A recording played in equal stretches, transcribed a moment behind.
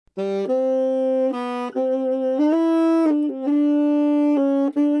So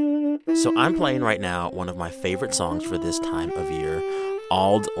I'm playing right now one of my favorite songs for this time of year,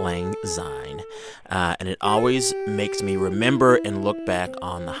 Auld Lang Syne. And it always makes me remember and look back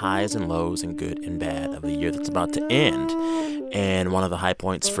on the highs and lows and good and bad of the year that's about to end. And one of the high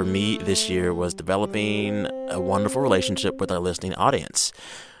points for me this year was developing a wonderful relationship with our listening audience,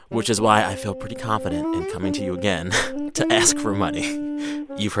 which is why I feel pretty confident in coming to you again to ask for money.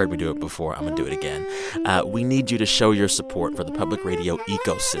 You've heard me do it before. I'm going to do it again. We need you to show your support for the public radio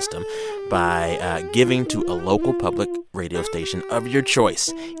ecosystem by giving to a local public radio station of your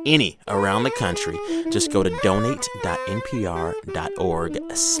choice, any around the country. Just go to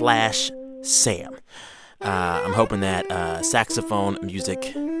donate.npr.org/Sam. I'm hoping that saxophone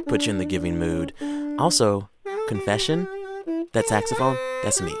music puts you in the giving mood. Also, confession, that saxophone,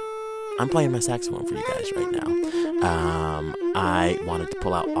 that's me. I'm playing my saxophone for you guys right now. I wanted to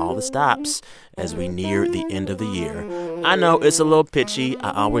pull out all the stops as we near the end of the year. I know it's a little pitchy.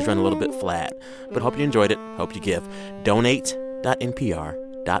 I always run a little bit flat. But hope you enjoyed it. Hope you give.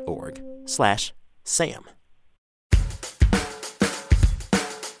 Donate.npr.org/Sam.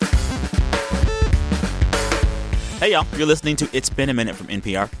 Hey, y'all. You're listening to It's Been a Minute from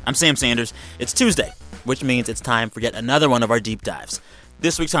NPR. I'm Sam Sanders. It's Tuesday, which means it's time for yet another one of our deep dives.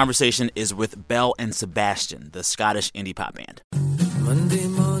 This week's conversation is with Belle and Sebastian, the Scottish indie pop band. Monday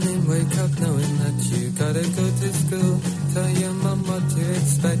morning, wake up knowing that you gotta go to school. Tell your mum what to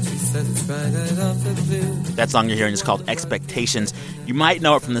expect. She says it's right out of the blue. That song you're hearing is called Expectations. You might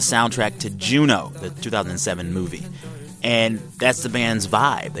know it from the soundtrack to Juno, the 2007 movie. And that's the band's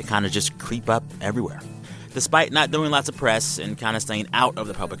vibe. They kind of just creep up everywhere. Despite not doing lots of press and kind of staying out of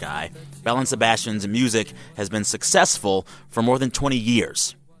the public eye, Belle and Sebastian's music has been successful for more than 20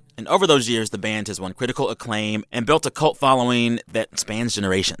 years. And over those years, the band has won critical acclaim and built a cult following that spans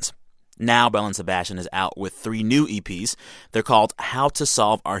generations. Now, Belle and Sebastian is out with 3 new EPs. They're called How to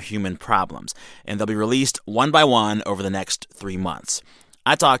Solve Our Human Problems, and they'll be released one by one over the next 3 months.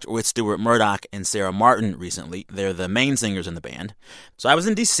 I talked with Stuart, Murdoch, and Sarah Martin recently. They're the main singers in the band. So I was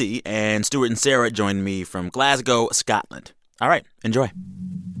in D.C., and Stuart and Sarah joined me from Glasgow, Scotland. All right, enjoy.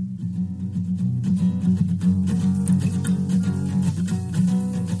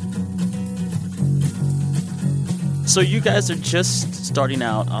 So you guys are just starting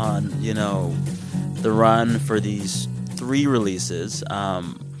out on, the run for these 3 releases. How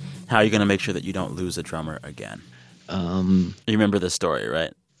are you going to make sure that you don't lose a drummer again? You remember this story,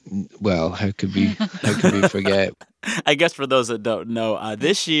 right? Well, how could we forget? I guess for those that don't know,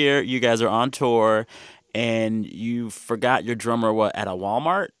 this year you guys are on tour and you forgot your drummer, at a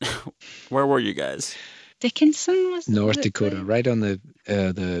Walmart? Where were you guys? Dickinson was North Dakota, right on the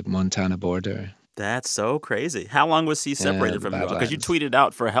Montana border. That's so crazy. How long was he separated from you? Because you tweeted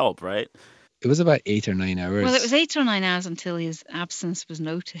out for help, right? It was about 8 or 9 hours. Well, it was 8 or 9 hours until his absence was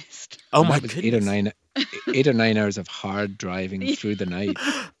noticed. Oh, my goodness. 8 or 9 hours of hard driving through the night.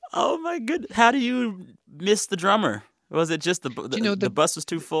 Oh, my goodness. How do you miss the drummer? Was it just the bus was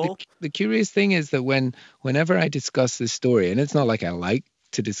too full? The curious thing is that whenever I discuss this story, and it's not like I like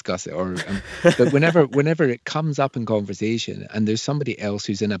to discuss it, but whenever it comes up in conversation and there's somebody else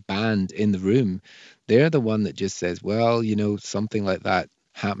who's in a band in the room, they're the one that just says, well, something like that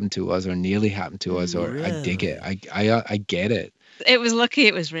happened to us or nearly happened to us, or really? I dig it. I get it. It was lucky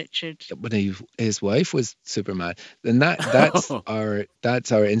it was Richard. But his wife was super mad. And that's our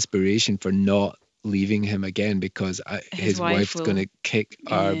inspiration for not leaving him again, because his wife's going to kick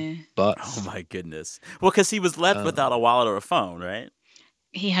our butts. Oh my goodness. Well, because he was left without a wallet or a phone, right?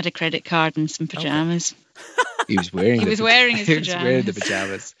 He had a credit card and some pajamas. Okay. He was wearing his pajamas. He was wearing the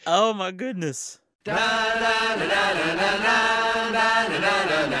pajamas. Oh my goodness.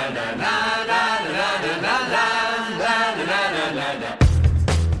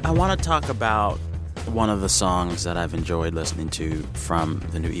 I want to talk about one of the songs that I've enjoyed listening to from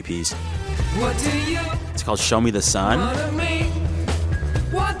the new EPs. What do you It's called Show Me the Sun. want of me?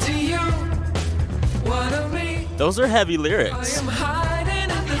 What do you want of me? Those are heavy I lyrics. am hiding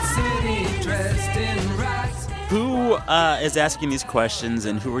in the city, dressed in rags. Who is asking these questions,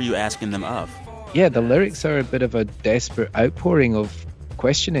 and who are you asking them of? Yeah, the lyrics are a bit of a desperate outpouring of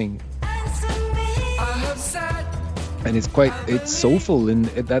questioning. I have said And it's soulful, and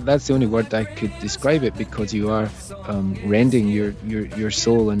that's the only word I could describe it, because you are rending your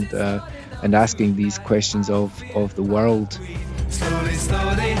soul and asking these questions of the world. slowly,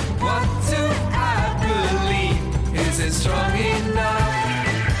 slowly, what do I believe? Is it strong enough?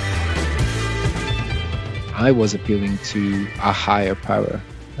 I was appealing to a higher power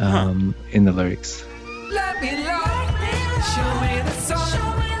in the lyrics. Let me love, show me the sun.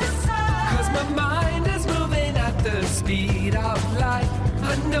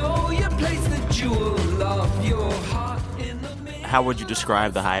 I know you place the jewel of your heart in the middle. How would you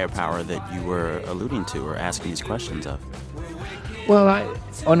describe the higher power that you were alluding to or asking these questions of? Well,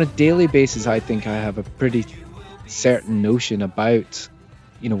 on a daily basis, I think I have a pretty certain notion about,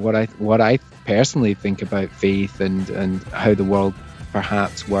 what I personally think about faith and how the world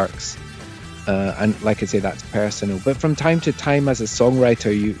perhaps works. And like I say, that's personal. But from time to time, as a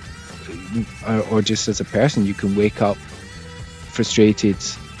songwriter, or just as a person, you can wake up frustrated,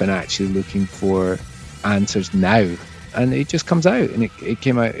 but actually looking for answers now. And it just comes out, and it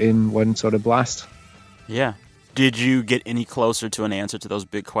came out in one sort of blast. Yeah. Did you get any closer to an answer to those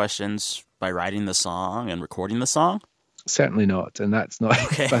big questions by writing the song and recording the song? Certainly not, and that's not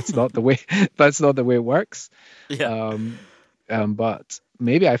Okay. that's not the way it works. Yeah. But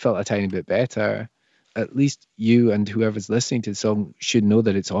maybe I felt a tiny bit better. At least you and whoever's listening to the song should know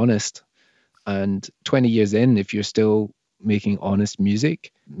that it's honest. And 20 years in, if you're still making honest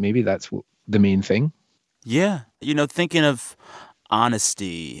music, maybe that's the main thing. Yeah. Thinking of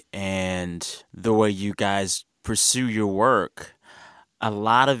honesty and the way you guys pursue your work, a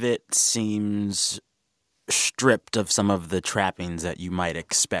lot of it seems stripped of some of the trappings that you might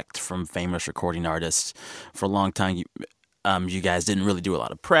expect from famous recording artists. For a long time, you guys didn't really do a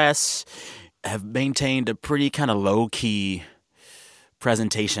lot of press, have maintained a pretty kind of low-key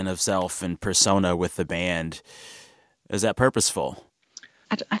presentation of self and persona with the band. Is that purposeful?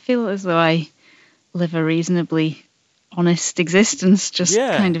 I feel as though I live a reasonably honest existence, just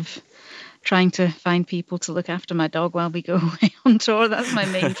kind of trying to find people to look after my dog while we go away on tour. That's my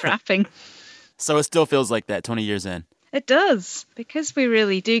main trapping. So it still feels like that 20 years in. It does, because we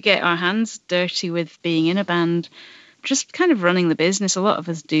really do get our hands dirty with being in a band, just kind of running the business. A lot of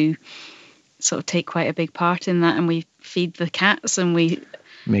us do sort of take quite a big part in that, and we feed the cats and we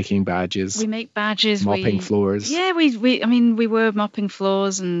making badges. We make badges. Mopping floors. Yeah, we were mopping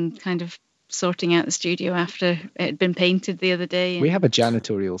floors and kind of sorting out the studio after it had been painted the other day. We have a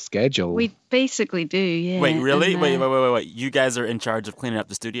janitorial schedule. We basically do, yeah. Wait, really? Wait. You guys are in charge of cleaning up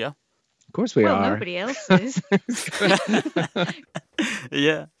the studio? Of course we are. Well, nobody else is.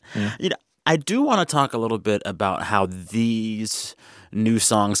 Yeah. I do want to talk a little bit about how these new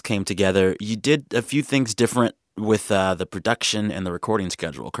songs came together. You did a few things different with the production and the recording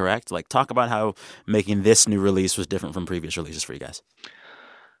schedule, correct? Like, talk about how making this new release was different from previous releases for you guys.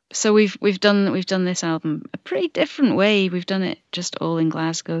 So we've done this album a pretty different way. We've done it just all in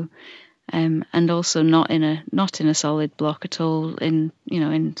Glasgow, and also not in a solid block at all. In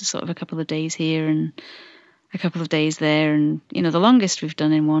sort of a couple of days here and a couple of days there, and the longest we've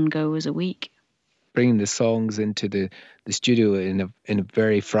done in one go was a week. Bringing the songs into the studio in a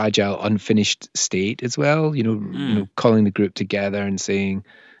very fragile, unfinished state as well. Calling the group together and saying,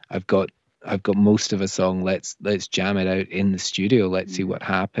 I've got most of a song. Let's jam it out in the studio. Let's see what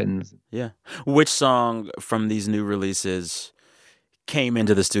happens. Yeah. Which song from these new releases came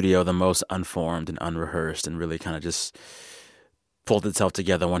into the studio the most unformed and unrehearsed and really kind of just pulled itself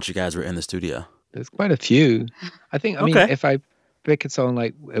together once you guys were in the studio? There's quite a few. I mean, if I pick a song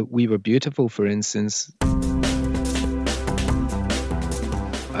like We Were Beautiful, for instance,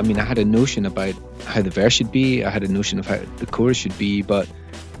 I mean, I had a notion about how the verse should be. I had a notion of how the chorus should be, but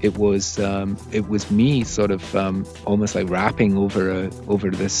it was me sort of almost like rapping over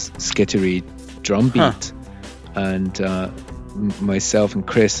this skittery drum beat, and myself and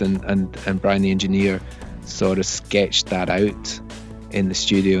Chris and Brian the engineer sort of sketched that out in the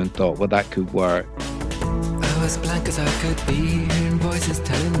studio and thought, well, that could work. I was blank as I could be, hearing voices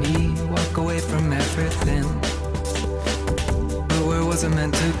telling me walk away from everything. But where was I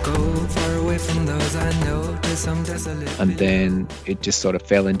meant to go? Far away from those I know, to some desolate. And then it just sort of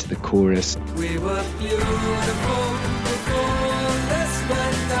fell into the chorus. We were beautiful before this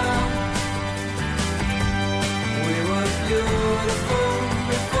went down. We were beautiful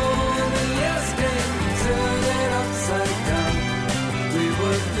before the years came, turned it upside down. We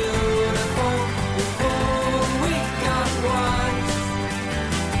were beautiful before we got wise.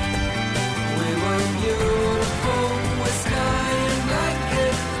 We were beautiful with sky and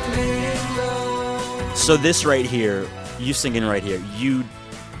blanket laying low. So this right here, you singing right here, you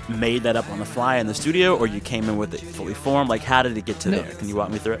made that up on the fly in the studio, or you came in with it fully formed? Like, how did it get to there? Can you walk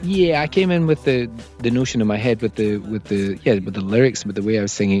me through it? Yeah, I came in with the notion in my head with the lyrics, with the way I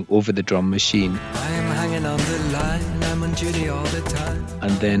was singing over the drum machine. I am hanging on the line, I'm on duty all the time.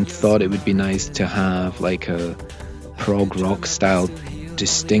 And then thought it would be nice to have like a prog rock style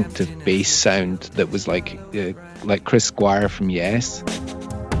distinctive bass sound that was like Chris Squire from Yes.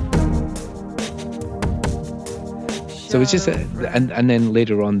 So it's just, and then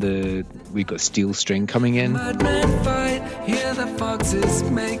later on we got Steel String coming in. But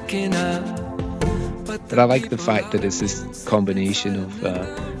I like the fact that it's this combination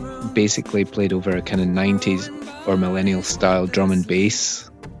of basically played over a kind of 90s or millennial style drum and bass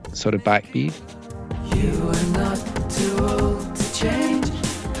sort of backbeat. You are not too old to change.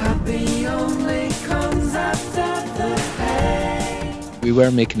 Happy only comes after the pain. We were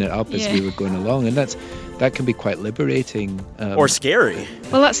making it up as we were going along, and that can be quite liberating. Or scary.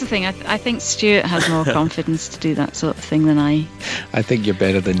 Well, that's the thing. I think Stuart has more confidence to do that sort of thing than I. I think you're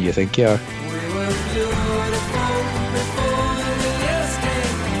better than you think you are.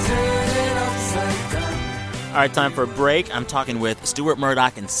 All right, time for a break. I'm talking with Stuart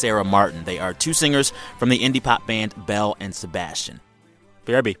Murdoch and Sarah Martin. They are two singers from the indie pop band Belle and Sebastian.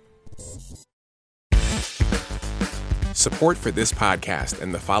 BRB. Support for this podcast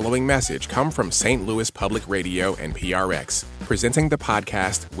and the following message come from St. Louis Public Radio and PRX, presenting the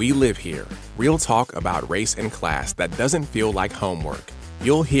podcast We Live Here, real talk about race and class that doesn't feel like homework.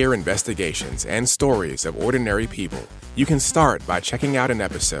 You'll hear investigations and stories of ordinary people. You can start by checking out an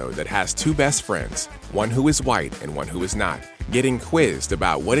episode that has two best friends, one who is white and one who is not, getting quizzed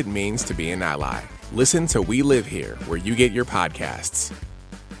about what it means to be an ally. Listen to We Live Here, where you get your podcasts.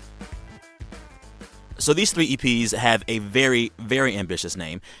 So these three EPs have a very, very ambitious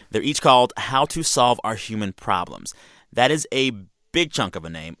name. They're each called How to Solve Our Human Problems. That is a big chunk of a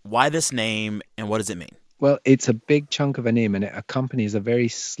name. Why this name, and what does it mean? Well, it's a big chunk of a name, and it accompanies a very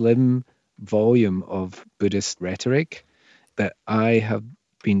slim volume of Buddhist rhetoric that I have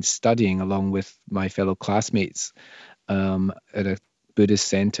been studying along with my fellow classmates at a Buddhist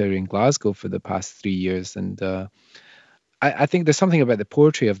center in Glasgow for the past 3 years. And I think there's something about the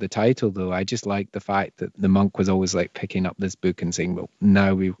poetry of the title, though. I just like the fact that the monk was always like picking up this book and saying, well,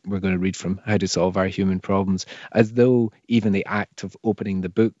 now we're going to read from How to Solve Our Human Problems, as though even the act of opening the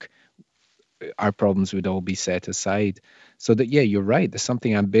book, our problems would all be set aside. So that, yeah, you're right. There's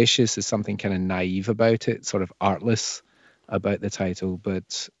something ambitious, there's something kind of naive about it, sort of artless about the title.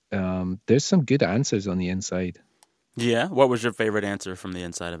 But there's some good answers on the inside. Yeah? What was your favorite answer from the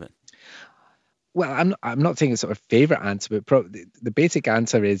inside of it? Well, I'm not saying a sort of favorite answer, but the basic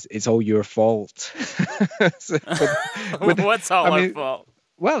answer is it's all your fault. What's all our fault?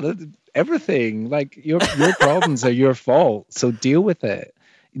 Well, everything. Like your problems are your fault, so deal with it.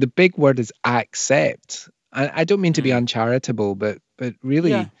 The big word is accept. I don't mean to be uncharitable, but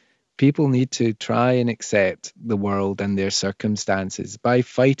really, people need to try and accept the world and their circumstances by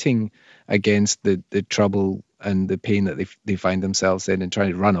fighting against the trouble and the pain that they find themselves in and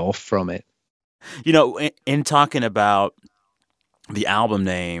trying to run off from it. You know, in talking about the album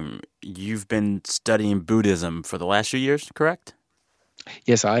name, you've been studying Buddhism for the last few years, correct?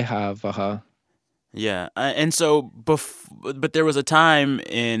 Yes, I have. Yeah. And so, but there was a time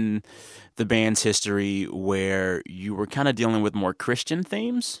in the band's history where you were kind of dealing with more Christian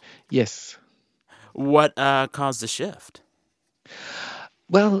themes? Yes. What caused the shift?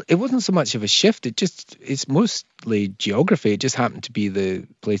 Well, it wasn't so much of a shift. It's mostly geography. It just happened to be the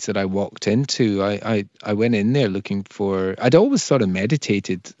place that I walked into. I went in there looking for, I'd always sort of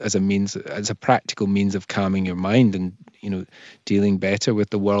meditated as a practical means of calming your mind and, dealing better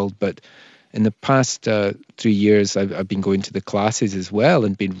with the world. But in the past 3 years, I've been going to the classes as well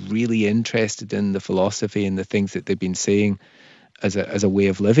and been really interested in the philosophy and the things that they've been saying as a way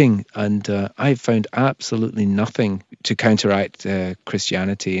of living. And I found absolutely nothing to counteract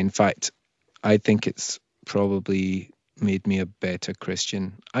Christianity. In fact, I think it's probably made me a better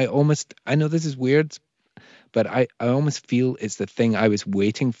Christian. I know this is weird, but I almost feel it's the thing I was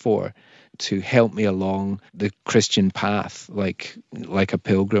waiting for to help me along the Christian path, like a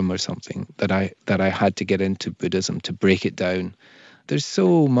pilgrim or something, that I had to get into Buddhism to break it down. There's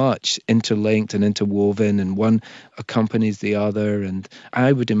so much interlinked and interwoven, and one accompanies the other. And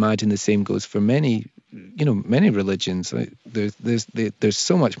I would imagine the same goes for many religions. There's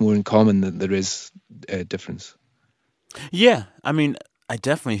so much more in common than there is difference. Yeah, I mean, I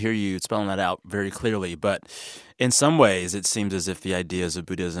definitely hear you spelling that out very clearly. But in some ways, it seems as if the ideas of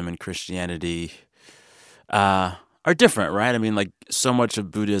Buddhism and Christianity are different, right? I mean, like so much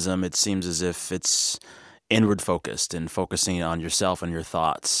of Buddhism, it seems as if it's inward focused and focusing on yourself and your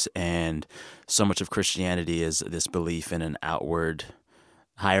thoughts, and so much of Christianity is this belief in an outward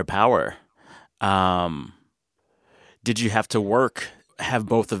higher power. Did you have to have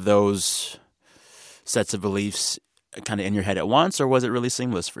both of those sets of beliefs kind of in your head at once, or was it really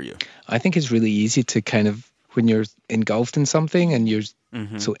seamless for you? I think it's really easy to kind of, when you're engulfed in something and you're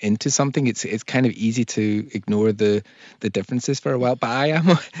so into something, it's kind of easy to ignore the differences for a while. But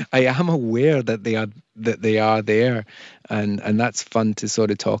I am aware that they are there, and that's fun to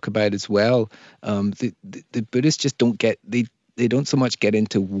sort of talk about as well. The Buddhists just don't don't so much get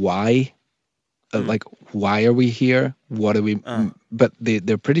into why. Like, why are we here? What are we? But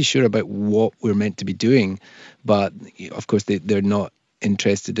they're pretty sure about what we're meant to be doing. But of course, they're not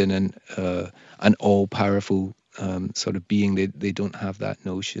interested in an all-powerful sort of being. They don't have that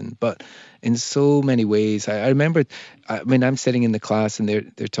notion. But in so many ways, I remember. I mean, I'm sitting in the class and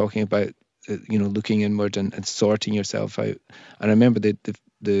they're talking about looking inward and sorting yourself out. And I remember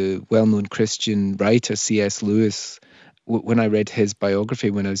the well-known Christian writer C.S. Lewis. When I read his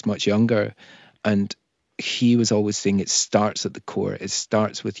biography when I was much younger. And he was always saying it starts at the core. It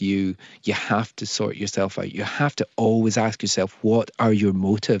starts with you. You have to sort yourself out. You have to always ask yourself, what are your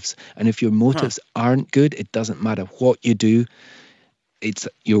motives? And if your motives aren't good, it doesn't matter what you do.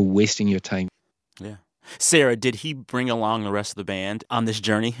 You're wasting your time. Yeah. Sarah, did he bring along the rest of the band on this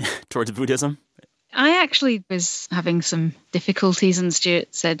journey towards Buddhism? I actually was having some difficulties, and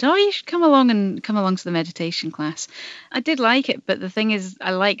Stuart said, "Oh, you should come along to the meditation class." I did like it, but the thing is,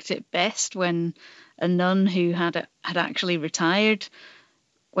 I liked it best when a nun who had actually retired,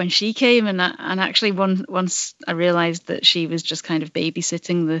 when she came, and actually once I realised that she was just kind of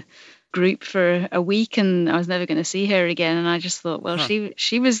babysitting the group for a week, and I was never going to see her again. And I just thought, well,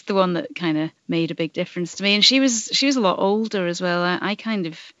 she was the one that kind of made a big difference to me, and she was a lot older as well.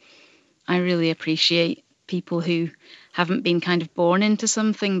 I really appreciate people who haven't been kind of born into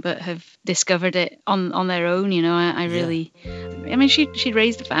something but have discovered it on their own. I really, I mean, she'd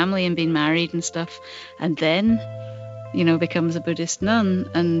raised a family and been married and stuff, and then, becomes a Buddhist nun.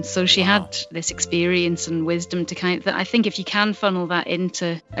 And so she had this experience and wisdom to that I think if you can funnel that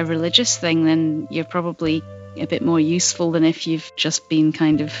into a religious thing, then you're probably a bit more useful than if you've just been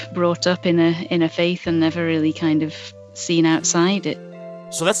kind of brought up in a faith and never really kind of seen outside it.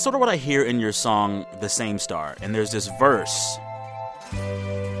 So that's sort of what I hear in your song, The Same Star. And there's this verse.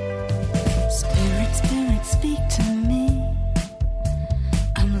 Spirit, spirit, speak to me.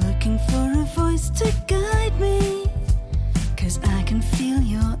 I'm looking for a voice to guide me. 'Cause I can feel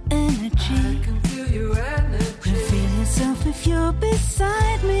your energy. Reveal yourself if you're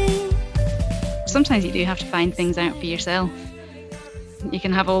beside me. Sometimes you do have to find things out for yourself. You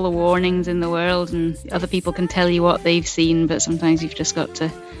can have all the warnings in the world and other people can tell you what they've seen, but sometimes you've just got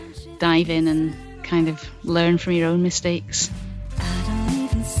to dive in and kind of learn from your own mistakes. I don't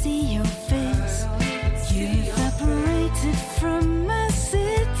even see your face. You evaporated from my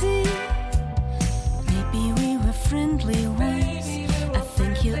city. Maybe we were friendly once. I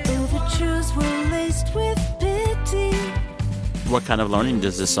think your overtures were laced with pity. What kind of learning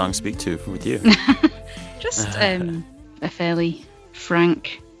does this song speak to with you? Just a fairly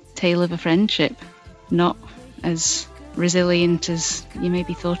frank tale of a friendship, not as resilient as you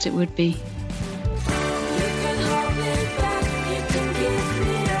maybe thought it would be.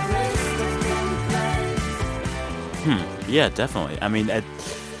 Yeah, definitely. I mean,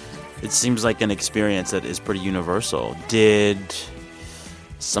 it seems like an experience that is pretty universal. Did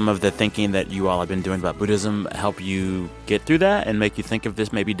some of the thinking that you all have been doing about Buddhism help you get through that and make you think of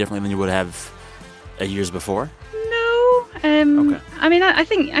this maybe differently than you would have years before? Okay. I mean, I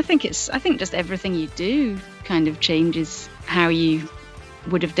think just everything you do kind of changes how you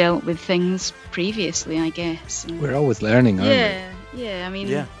would have dealt with things previously, I guess. And we're always learning, aren't we? Yeah. I mean,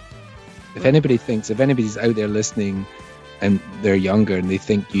 if anybody's out there listening and they're younger and they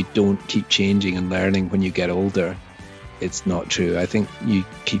think you don't keep changing and learning when you get older, it's not true. I think you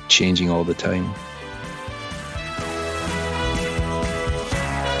keep changing all the time.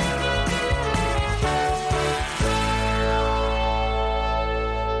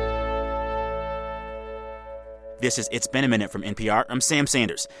 This is It's Been a Minute from NPR. I'm Sam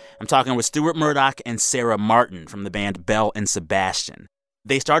Sanders. I'm talking with Stuart Murdoch and Sarah Martin from the band Belle and Sebastian.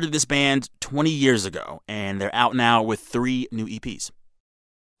 They started this band 20 years ago, and they're out now with 3 new EPs.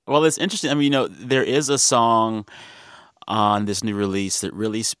 Well, it's interesting. I mean, there is a song on this new release that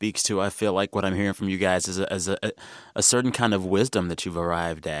really speaks to, I feel like, what I'm hearing from you guys is a certain kind of wisdom that you've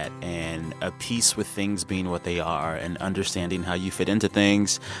arrived at and a peace with things being what they are and understanding how you fit into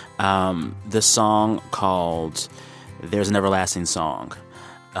things. The song called There's an Everlasting Song.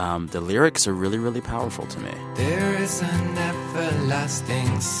 The lyrics are really, really powerful to me. There is an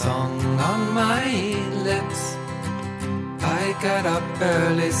everlasting song on my lips. I got up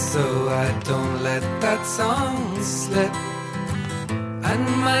early so I don't let that song slip. And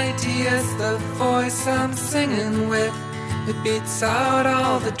mighty is the voice I'm singing with. It beats out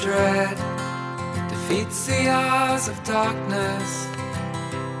all the dread, defeats the hours of darkness,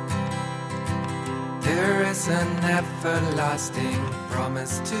 There is an everlasting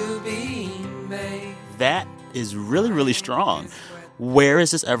promise to be made. That is really, really strong. Where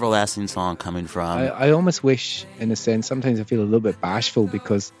is this everlasting song coming from? I almost wish, in a sense, sometimes I feel a little bit bashful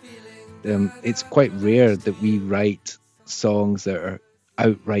because it's quite rare that we write songs that are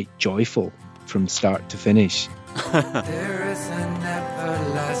outright joyful from start to finish. There is an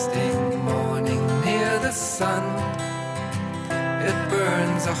everlasting morning near the sun. It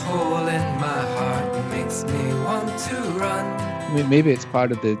burns a hole in my heart, makes me want to run. I mean, maybe it's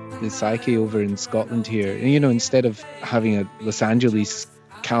part of the psyche over in Scotland here. You know, instead of having a Los Angeles,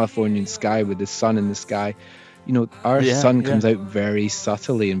 Californian sky with the sun in the sky, you know, our sun comes out very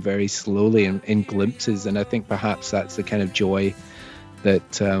subtly and very slowly and in glimpses. And I think perhaps that's the kind of joy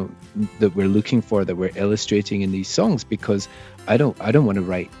that that we're looking for, that we're illustrating in these songs. Because I don't want to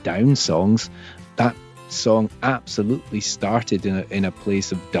write down songs. That song absolutely started in a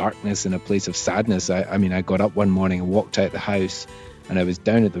place of darkness, in a place of sadness. I mean, I got up one morning and walked out the house, and I was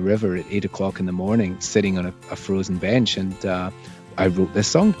down at the river at 8 o'clock in the morning, sitting on a frozen bench, and I wrote this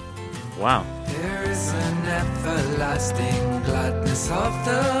song. Wow. There is an everlasting gladness of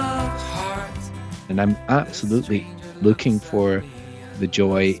the heart. And I'm absolutely looking for the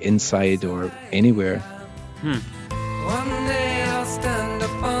joy inside or anywhere. One day I'll stand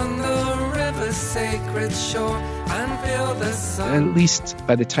upon the river's sacred shore and feel the sun. And at least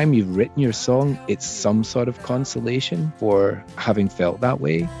by the time you've written your song, it's some sort of consolation for having felt that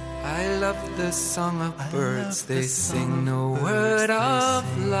way. I love the song of birds, they sing no word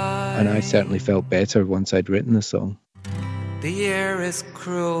of lie. And I certainly felt better once I'd written the song. The air is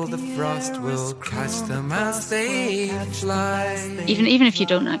cruel, the frost will catch them as they fly. Even if you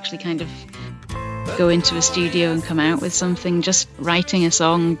don't actually kind of go into a studio and come out with something, just writing a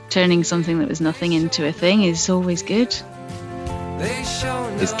song, turning something that was nothing into a thing is always good. They show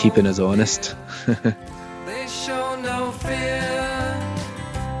no, It's keeping us honest. they show no fear.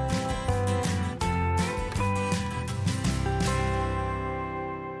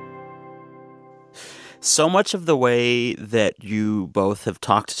 So much of the way that you both have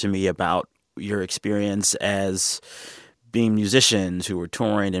talked to me about your experience as being musicians who were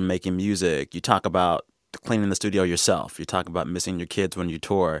touring and making music, you talk about cleaning the studio yourself. You talk about missing your kids when you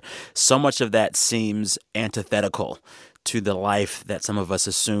tour. So much of that seems antithetical to the life that some of us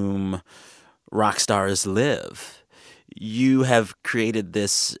assume rock stars live. You have created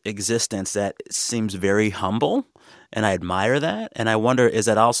this existence that seems very humble, and I admire that. And I wonder, is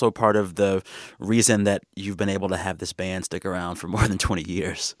that also part of the reason that you've been able to have this band stick around for more than 20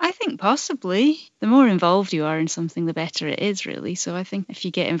 years? I think possibly. The more involved you are in something, the better it is, really. So I think if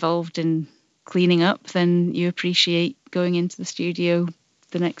you get involved in cleaning up, then you appreciate going into the studio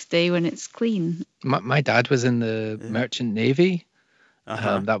the next day when it's clean. My dad was in the Merchant Navy.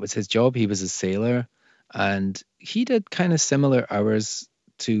 That was his job. He was a sailor, and he did kind of similar hours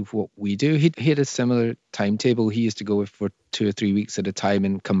to what we do. He had a similar timetable. He used to go for 2 or 3 weeks at a time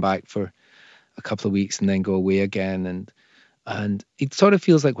and come back for a couple of weeks and then go away again. And it sort of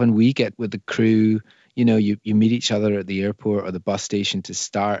feels like when we get with the crew, you know, you meet each other at the airport or the bus station to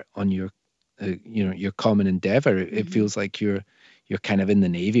start on your your common endeavor. It feels like you're kind of in the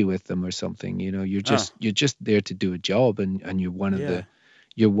Navy with them or something. You know, you're just there to do a job, and you're one of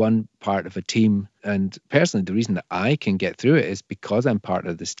you're one part of a team. And personally, the reason that I can get through it is because I'm part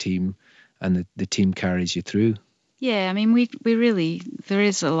of this team, and the team carries you through. Yeah, I mean, we really, there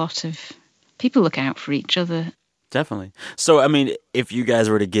is a lot of people look out for each other. Definitely. So, I mean, if you guys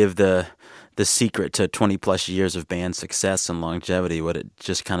were to give the secret to 20 plus years of band success and longevity, would it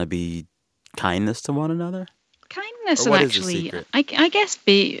just kind of be kindness to one another? Kindness, Or what and is the actually, secret? I guess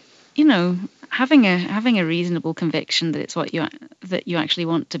having a reasonable conviction that it's what you actually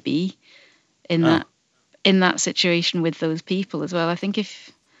want to be in that situation with those people as well. I think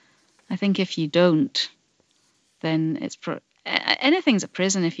if you don't, then it's anything's a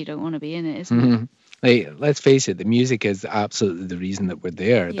prison if you don't want to be in it, isn't it? Hey, let's face it, the music is absolutely the reason that we're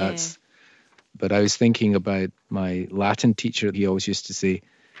there. Yeah. But I was thinking about my Latin teacher. He always used to say,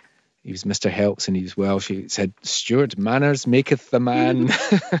 he was Mr. Helps and he was Welsh. He said, "Stuart, manners maketh the man."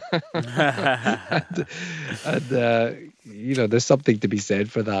 and there's something to be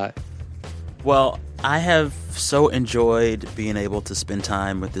said for that. Well, I have so enjoyed being able to spend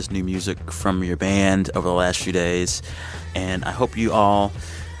time with this new music from your band over the last few days. And I hope you all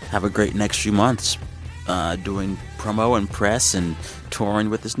have a great next few months doing promo and press and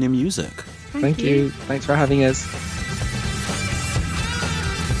touring with this new music. Thank you. Thanks for having us.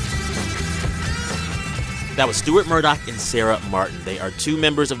 That was Stuart Murdoch and Sarah Martin. They are two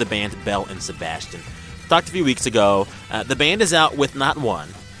members of the band Belle and Sebastian. Talked a few weeks ago. The band is out with not one,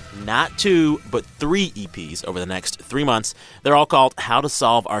 not 2, but 3 EPs over the next 3 months. They're all called How to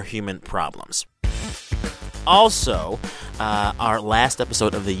Solve Our Human Problems. Also, our last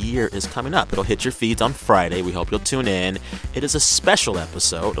episode of the year is coming up. It'll hit your feeds on Friday. We hope you'll tune in. It is a special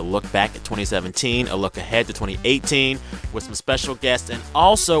episode, a look back at 2017, a look ahead to 2018 with some special guests, and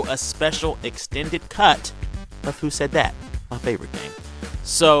also a special extended cut of Who Said That, my favorite game.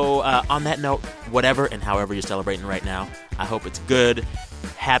 So on that note, whatever and however you're celebrating right now, I hope it's good.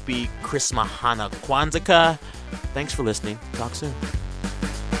 Happy Christmas, Hana, Kwanzaa. Thanks for listening. Talk soon.